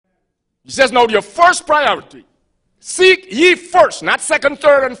He says, now your first priority, seek ye first, not second,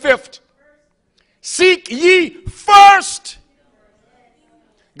 third, and fifth. Seek ye first.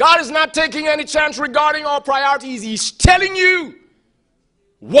 God is not taking any chance regarding our priorities. He's telling you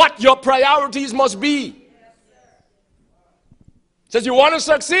what your priorities must be. He says, you want to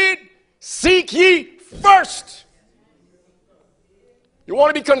succeed? Seek ye first. You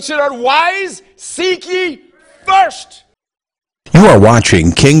want to be considered wise? Seek ye first. You are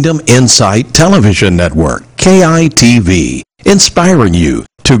watching Kingdom Insight Television Network, KITV, inspiring you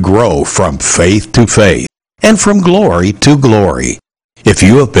to grow from faith to faith and from glory to glory. If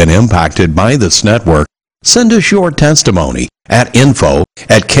you have been impacted by this network, send us your testimony at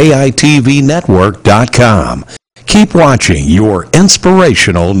info@kitvnetwork.com. Keep watching your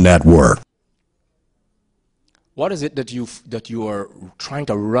inspirational network. What is it that you are trying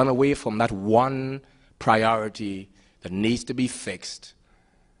to run away from, that one priority that needs to be fixed?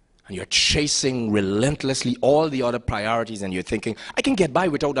 And you're chasing relentlessly all the other priorities, and you're thinking, I can get by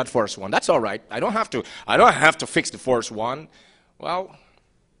without that first one. That's all right. I don't have to fix the first one. Well,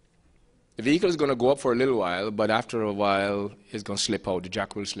 the vehicle is going to go up for a little while, but after a while, it's going to slip out. The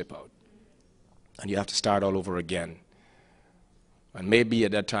jack will slip out. And you have to start all over again. And maybe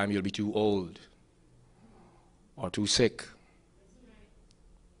at that time, you'll be too old or too sick.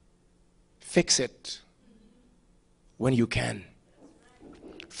 Fix it when you can.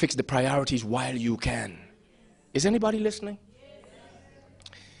 Fix the priorities while you can. Is anybody listening?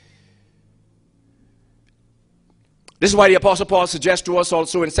 This is why the Apostle Paul suggests to us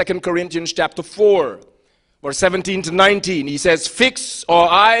also in 2 Corinthians chapter 4, verse 17 to 19. He says, fix our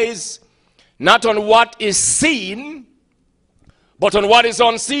eyes not on what is seen, but on what is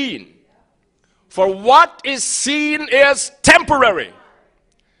unseen. For what is seen is temporary,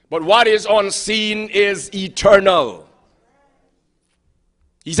 but what is unseen is eternal.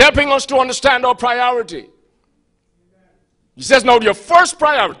 He's helping us to understand our priority. He says, now your first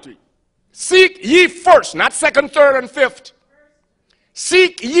priority, seek ye first, not second, third, and fifth.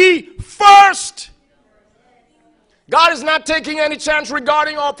 Seek ye first. God is not taking any chance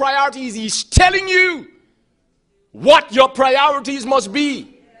regarding our priorities. He's telling you what your priorities must be.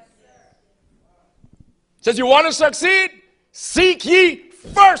 He says, you want to succeed? Seek ye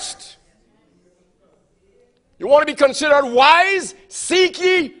first. You want to be considered wise? Seek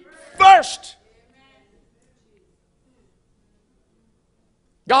ye first.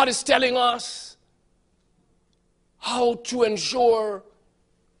 God is telling us how to ensure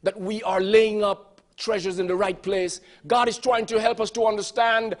that we are laying up treasures in the right place. God is trying to help us to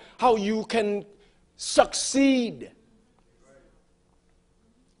understand how you can succeed,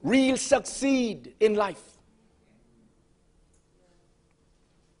 real succeed in life.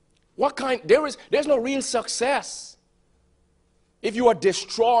 What kind? There's no real success if you are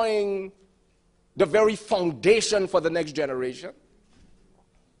destroying the very foundation for the next generation.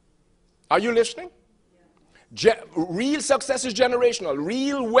 Are you listening? Real success is generational.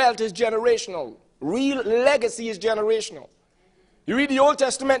 Real wealth is generational. Real legacy is generational. You read the Old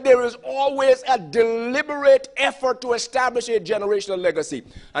Testament, there is always a deliberate effort to establish a generational legacy.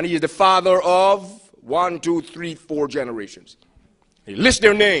 And he is the father of 1, 2, 3, 4 generations. He lists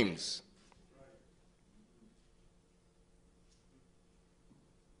their names.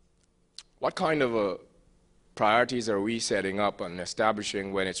 What kind of priorities are we setting up and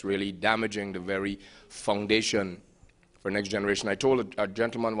establishing when it's really damaging the very foundation for next generation? I told a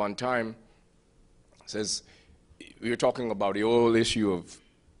gentleman one time, says, we were talking about the whole issue of,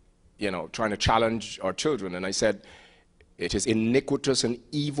 trying to challenge our children. And I said, it is iniquitous and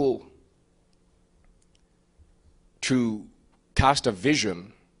evil to cast a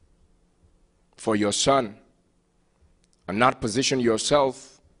vision for your son and not position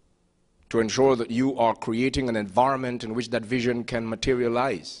yourself to ensure that you are creating an environment in which that vision can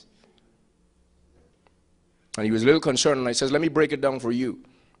materialize. And he was a little concerned, and I says, let me break it down for you.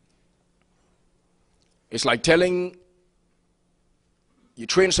 It's like you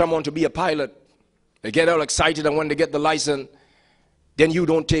train someone to be a pilot, they get all excited, and when they get the license, then you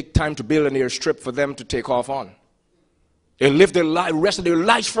don't take time to build an airstrip for them to take off on. They live the rest of their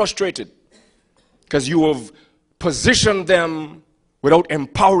lives frustrated because you have positioned them without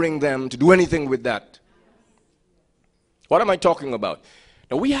empowering them to do anything with that. What am I talking about?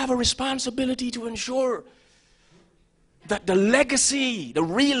 Now, we have a responsibility to ensure that the legacy, the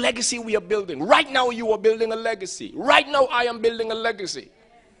real legacy we are building, right now you are building a legacy. Right now I am building a legacy.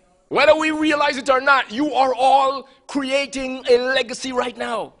 Whether we realize it or not, you are all creating a legacy right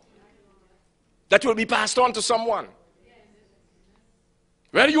now that will be passed on to someone.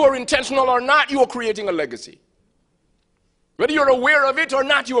 Whether you are intentional or not, you are creating a legacy. Whether you're aware of it or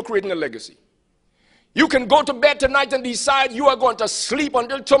not, you are creating a legacy. You can go to bed tonight and decide you are going to sleep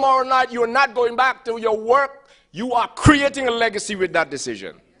until tomorrow night. You are not going back to your work. You are creating a legacy with that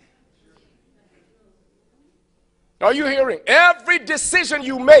decision. Are you hearing? Every decision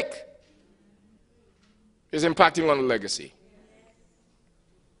you make is impacting on a legacy.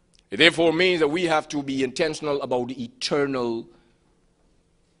 It therefore means that we have to be intentional about the eternal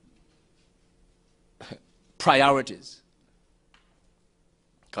priorities.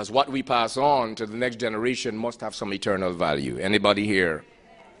 Because what we pass on to the next generation must have some eternal value. Anybody here?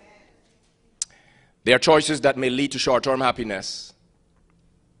 There are choices that may lead to short-term happiness.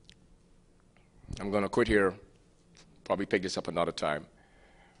 I'm going to quit here. Probably pick this up another time.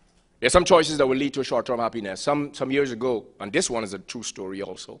 There are some choices that will lead to a short-term happiness. Some years ago, and this one is a true story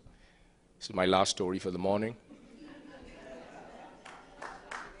also. This is my last story for the morning.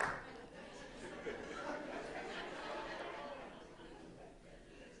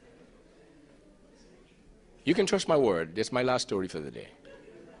 You can trust my word. This is my last story for the day.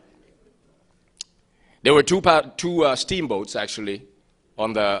 There were two steamboats, actually,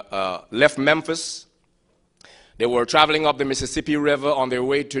 on the left Memphis. They were traveling up the Mississippi River on their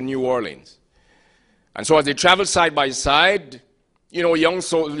way to New Orleans. And so as they traveled side by side, you know,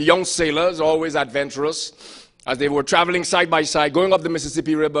 young sailors, always adventurous, as they were traveling side by side, going up the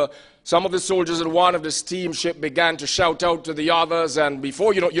Mississippi River, some of the soldiers in one of the steamship began to shout out to the others, and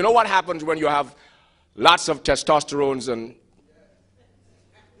before, you know what happens when you have lots of testosterone, and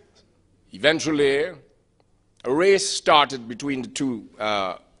eventually a race started between the two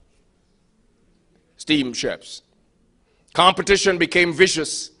steamships. Competition became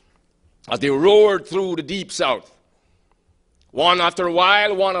vicious as they roared through the deep south. One after a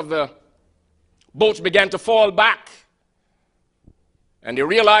while, one of the boats began to fall back, and they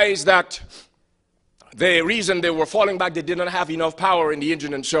realized that the reason they were falling back, they did not have enough power in the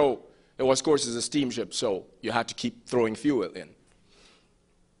engine, and so it was, of course, it's a steamship, so you had to keep throwing fuel in.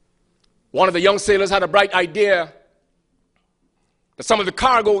 One of the young sailors had a bright idea that some of the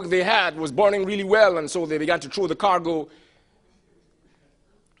cargo they had was burning really well, and so they began to throw the cargo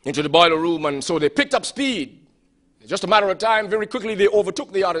into the boiler room, and so they picked up speed. In just a matter of time, very quickly they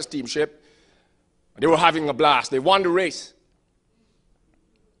overtook the other steamship. They were having a blast. They won the race,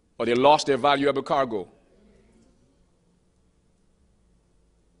 but they lost their valuable cargo.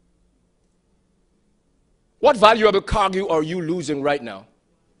 What valuable cargo are you losing right now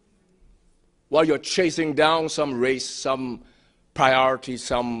while you're chasing down some race, some priority,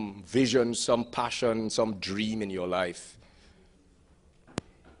 some vision, some passion, some dream in your life?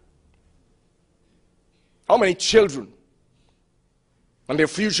 How many children and their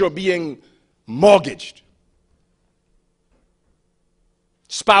future being mortgaged?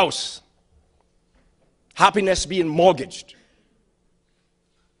 Spouse, happiness being mortgaged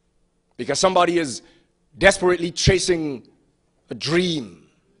because somebody is desperately chasing a dream.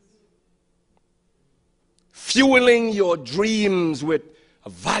 Fueling your dreams with a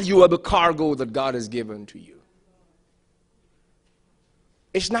valuable cargo that God has given to you.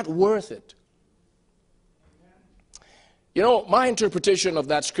 It's not worth it. You know, my interpretation of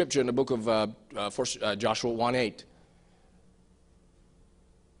that scripture in the book of Joshua 1:8,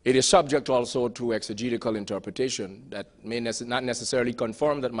 it is subject also to exegetical interpretation that may not necessarily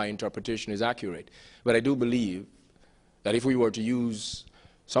confirm that my interpretation is accurate. But I do believe that if we were to use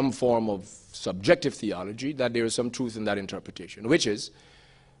some form of subjective theology, that there is some truth in that interpretation, which is,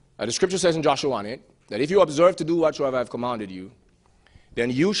 the scripture says in Joshua 1:8, that if you observe to do whatsoever I have commanded you, then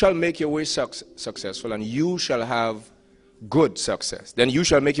you shall make your way successful, and you shall have good success. Then you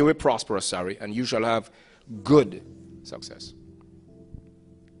shall make your way prosperous, and you shall have good success.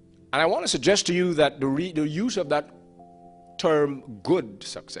 And I want to suggest to you that the use of that term, good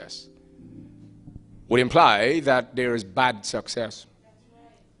success, would imply that there is bad success.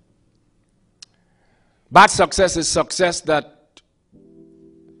 Bad success is success that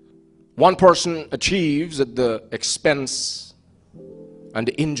one person achieves at the expense and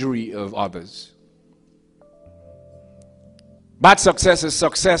the injury of others. Bad success is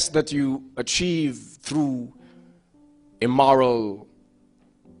success that you achieve through immoral,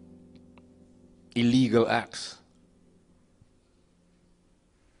 illegal acts.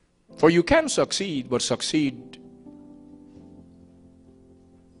 For you can succeed, but succeed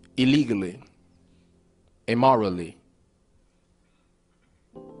illegally, immorally.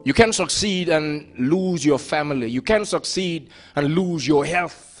 You can succeed and lose your family. You can succeed and lose your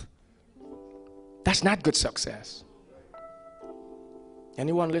health. That's not good success.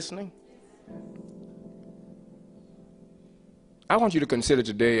 Anyone listening? I want you to consider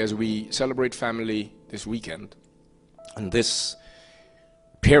today, as we celebrate family this weekend, And this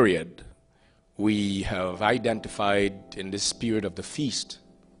period we have identified in this period of the feast.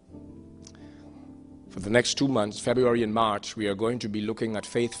 For the next 2 months, February and March, we are going to be looking at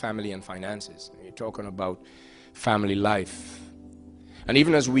faith, family, and finances. We're talking about family life. And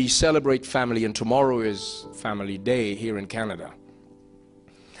even as we celebrate family, and tomorrow is Family Day here in Canada,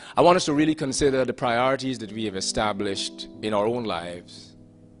 I want us to really consider the priorities that we have established in our own lives.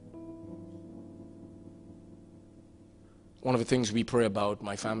 One of the things we pray about,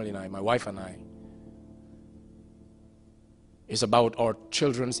 my family and I, my wife and I, is about our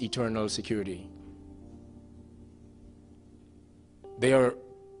children's eternal security. They are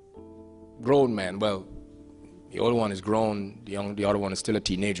grown men. Well, the older one is grown, the other one is still a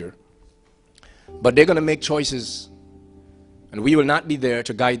teenager. But they're going to make choices, and we will not be there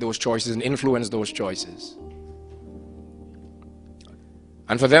to guide those choices and influence those choices.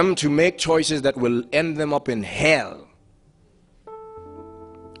 And for them to make choices that will end them up in hell,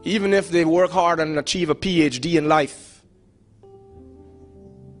 even if they work hard and achieve a PhD in life,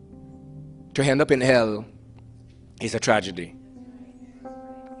 to end up in hell is a tragedy.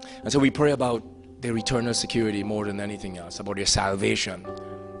 And so we pray about their eternal security more than anything else, about their salvation.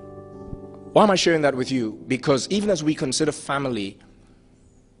 Why am I sharing that with you? Because even as we consider family,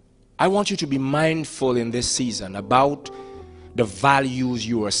 I want you to be mindful in this season about the values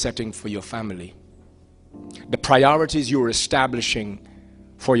you are setting for your family, the priorities you are establishing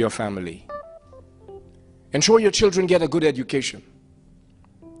for your family. Ensure your children get a good education.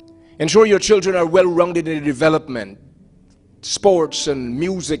 Ensure your children are well-rounded in their development, sports and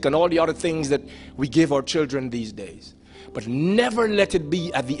music and all the other things that we give our children these days. But never let it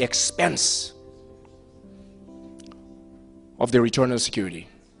be at the expense of their eternal security.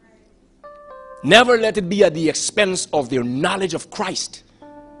 Never let it be at the expense of their knowledge of Christ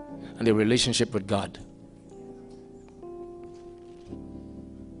and their relationship with God.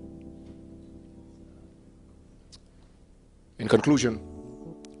 In conclusion,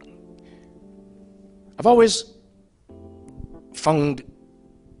 I've always found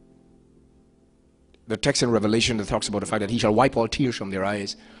the text in Revelation that talks about the fact that he shall wipe all tears from their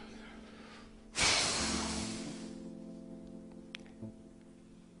eyes.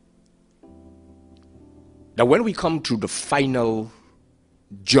 Now, when we come to the final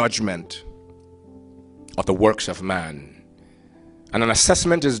judgment of the works of man, and an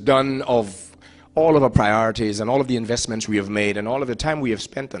assessment is done of all of our priorities and all of the investments we have made and all of the time we have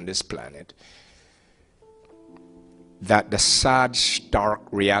spent on this planet, that the sad, stark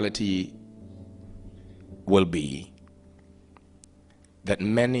reality will be that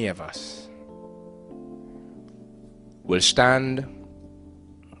many of us will stand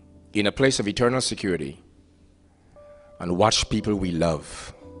in a place of eternal security and watch people we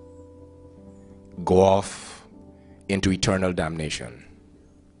love go off into eternal damnation.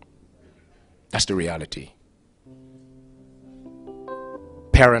 That's the reality.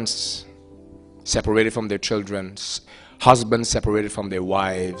 Parents separated from their children, husbands separated from their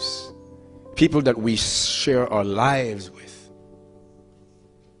wives, people that we share our lives with,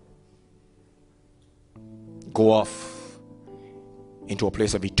 go off into a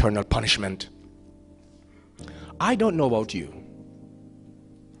place of eternal punishment. I don't know about you,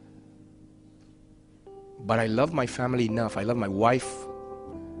 but I love my family enough. I love my wife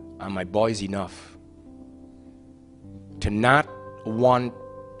and my boys enough to not want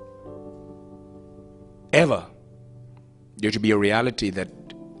ever there to be a reality that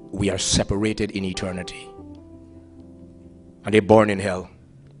we are separated in eternity. And they're born in hell.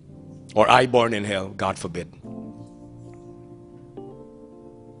 Or I born in hell, God forbid.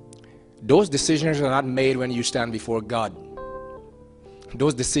 Those decisions are not made when you stand before God.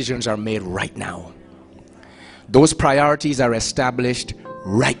 Those decisions are made right now. Those priorities are established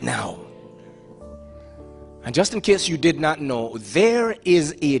right now. And just in case you did not know, there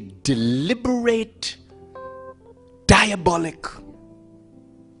is a deliberate, diabolic,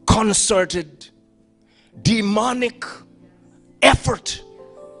 concerted, demonic effort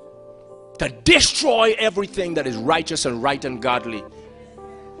to destroy everything that is righteous and right and godly,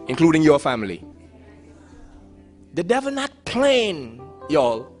 including your family. The devil not playing,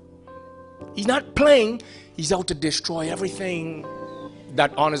 y'all. He's not playing. He's out to destroy everything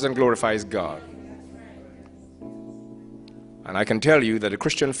that honors and glorifies God. And I can tell you that the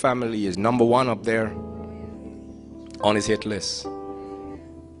Christian family is number one up there on his hit list.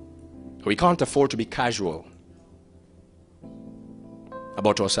 We can't afford to be casual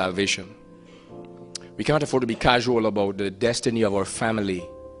about our salvation. We can't afford to be casual about the destiny of our family.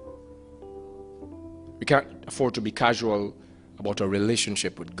 We can't afford to be casual about our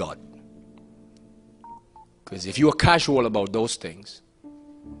relationship with God. Because if you are casual about those things,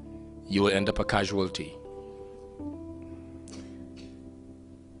 you will end up a casualty.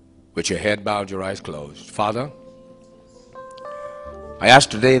 With your head bowed, your eyes closed. Father, I ask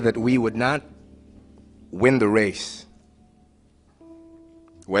today that we would not win the race,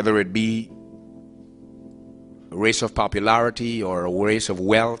 whether it be a race of popularity or a race of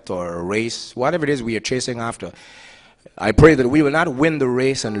wealth or a race, whatever it is we are chasing after. I pray that we will not win the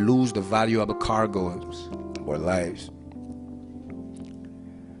race and lose the valuable cargoes of our lives.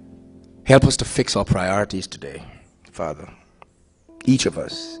 Help us to fix our priorities today, Father. Each of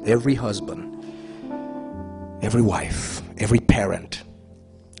us, every husband, every wife, every parent,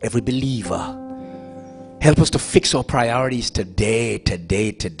 every believer, help us to fix our priorities today.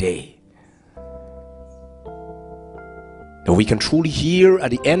 That we can truly hear at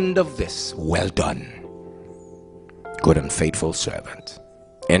the end of this, well done, good and faithful servant.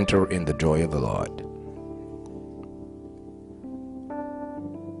 Enter in the joy of the Lord.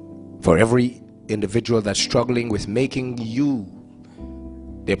 For every individual that's struggling with making you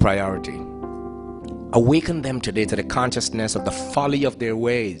their priority, awaken them today to the consciousness of the folly of their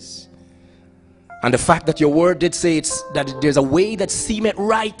ways. And the fact that your word did say that there's a way that seemeth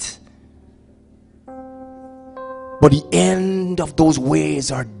right, but the end of those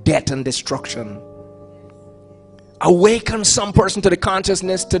ways are death and destruction. Awaken some person to the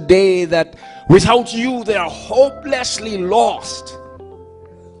consciousness today that without you they are hopelessly lost.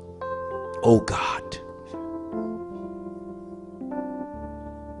 Oh God,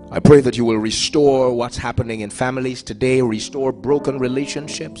 I pray that you will restore what's happening in families today, restore broken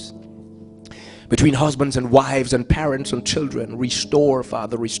relationships between husbands and wives and parents and children. Restore,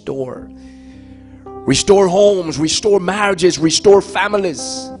 Father, restore. Restore homes, restore marriages, restore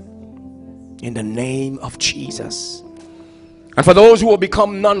families in the name of Jesus. And for those who have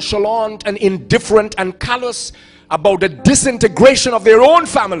become nonchalant and indifferent and callous about the disintegration of their own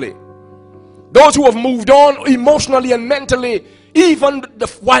family, those who have moved on emotionally and mentally, even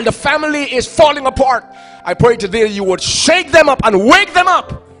while the family is falling apart, I pray today you would shake them up and wake them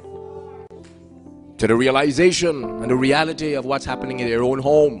up to the realization and the reality of what's happening in their own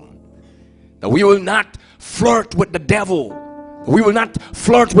home. That we will not flirt with the devil. We will not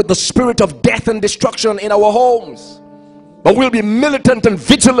flirt with the spirit of death and destruction in our homes. But we'll be militant and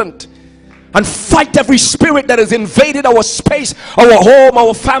vigilant and fight every spirit that has invaded our space, our home,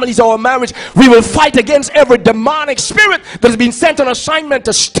 our families, our marriage. We will fight against every demonic spirit that has been sent on assignment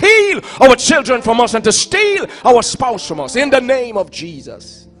to steal our children from us and to steal our spouse from us. In the name of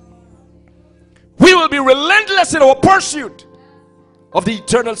Jesus. We will be relentless in our pursuit of the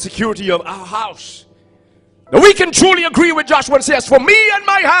eternal security of our house. Now we can truly agree with Joshua and says, for me and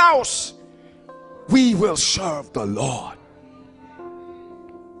my house, we will serve the Lord.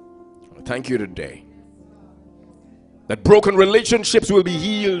 Thank you today that broken relationships will be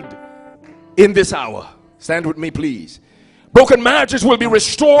healed in this hour. Stand with me, please. Broken marriages will be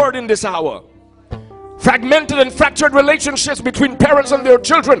restored in this hour. Fragmented and fractured relationships between parents and their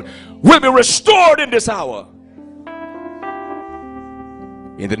children will be restored in this hour.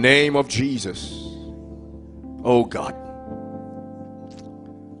 In the name of Jesus. Oh God,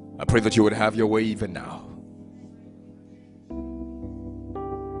 I pray that you would have your way even now.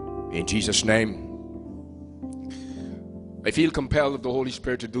 In Jesus' name. I feel compelled of the Holy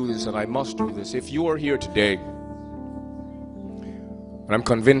Spirit to do this, and I must do this. If you are here today, and I'm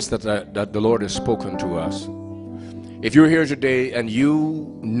convinced that the Lord has spoken to us. If you're here today and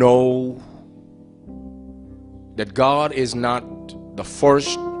you know that God is not the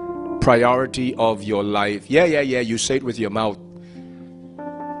first priority of your life. Yeah, you say it with your mouth,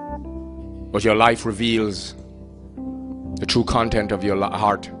 but your life reveals the true content of your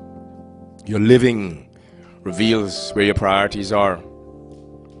heart. Your living reveals where your priorities are.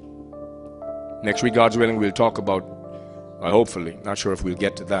 Next week, God's willing, we'll talk about, hopefully, not sure if we'll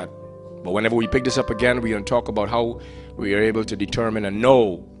get to that, but whenever we pick this up again, we're going to talk about how we are able to determine and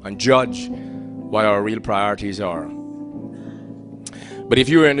know and judge what our real priorities are. But if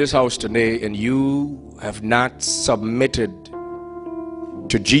you're in this house today and you have not submitted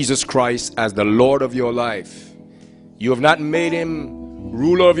to Jesus Christ as the Lord of your life, you have not made him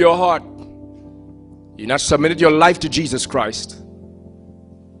ruler of your heart, you've not submitted your life to Jesus Christ,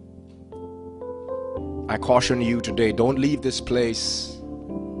 I caution you today, don't leave this place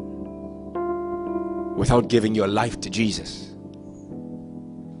without giving your life to Jesus.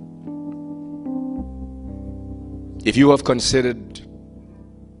 If you have considered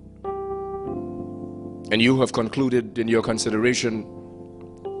and you have concluded in your consideration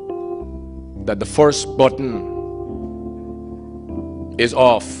that the first button is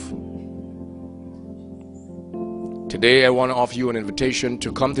off, Today I want to offer you an invitation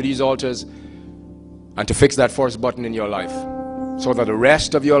to come to these altars and to fix that first button in your life so that the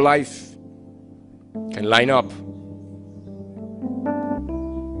rest of your life can line up.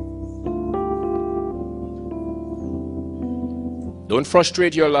 Don't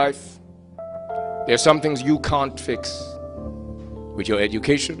frustrate your life. There are some things you can't fix with your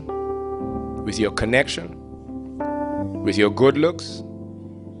education, with your connection, with your good looks,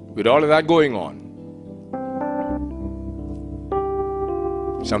 with all of that going on.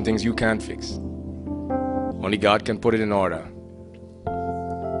 Some things you can't fix. Only God can put it in order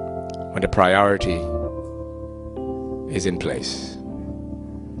when the priority is in place.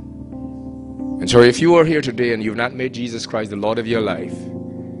 And so if you are here today and you've not made Jesus Christ the Lord of your life,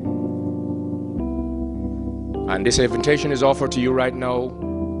 and this invitation is offered to you right now,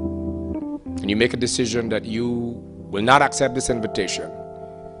 and you make a decision that you will not accept this invitation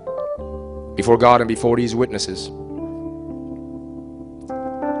before God and before these witnesses,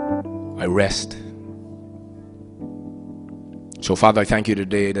 I rest. So Father, I thank you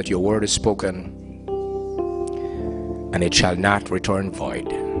today that your word is spoken and it shall not return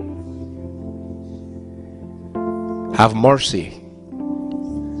void. Have mercy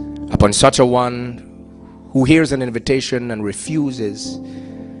upon such a one who hears an invitation and refuses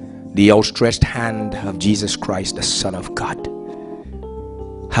the outstretched hand of Jesus Christ, the Son of God.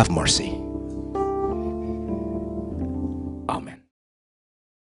 Have mercy.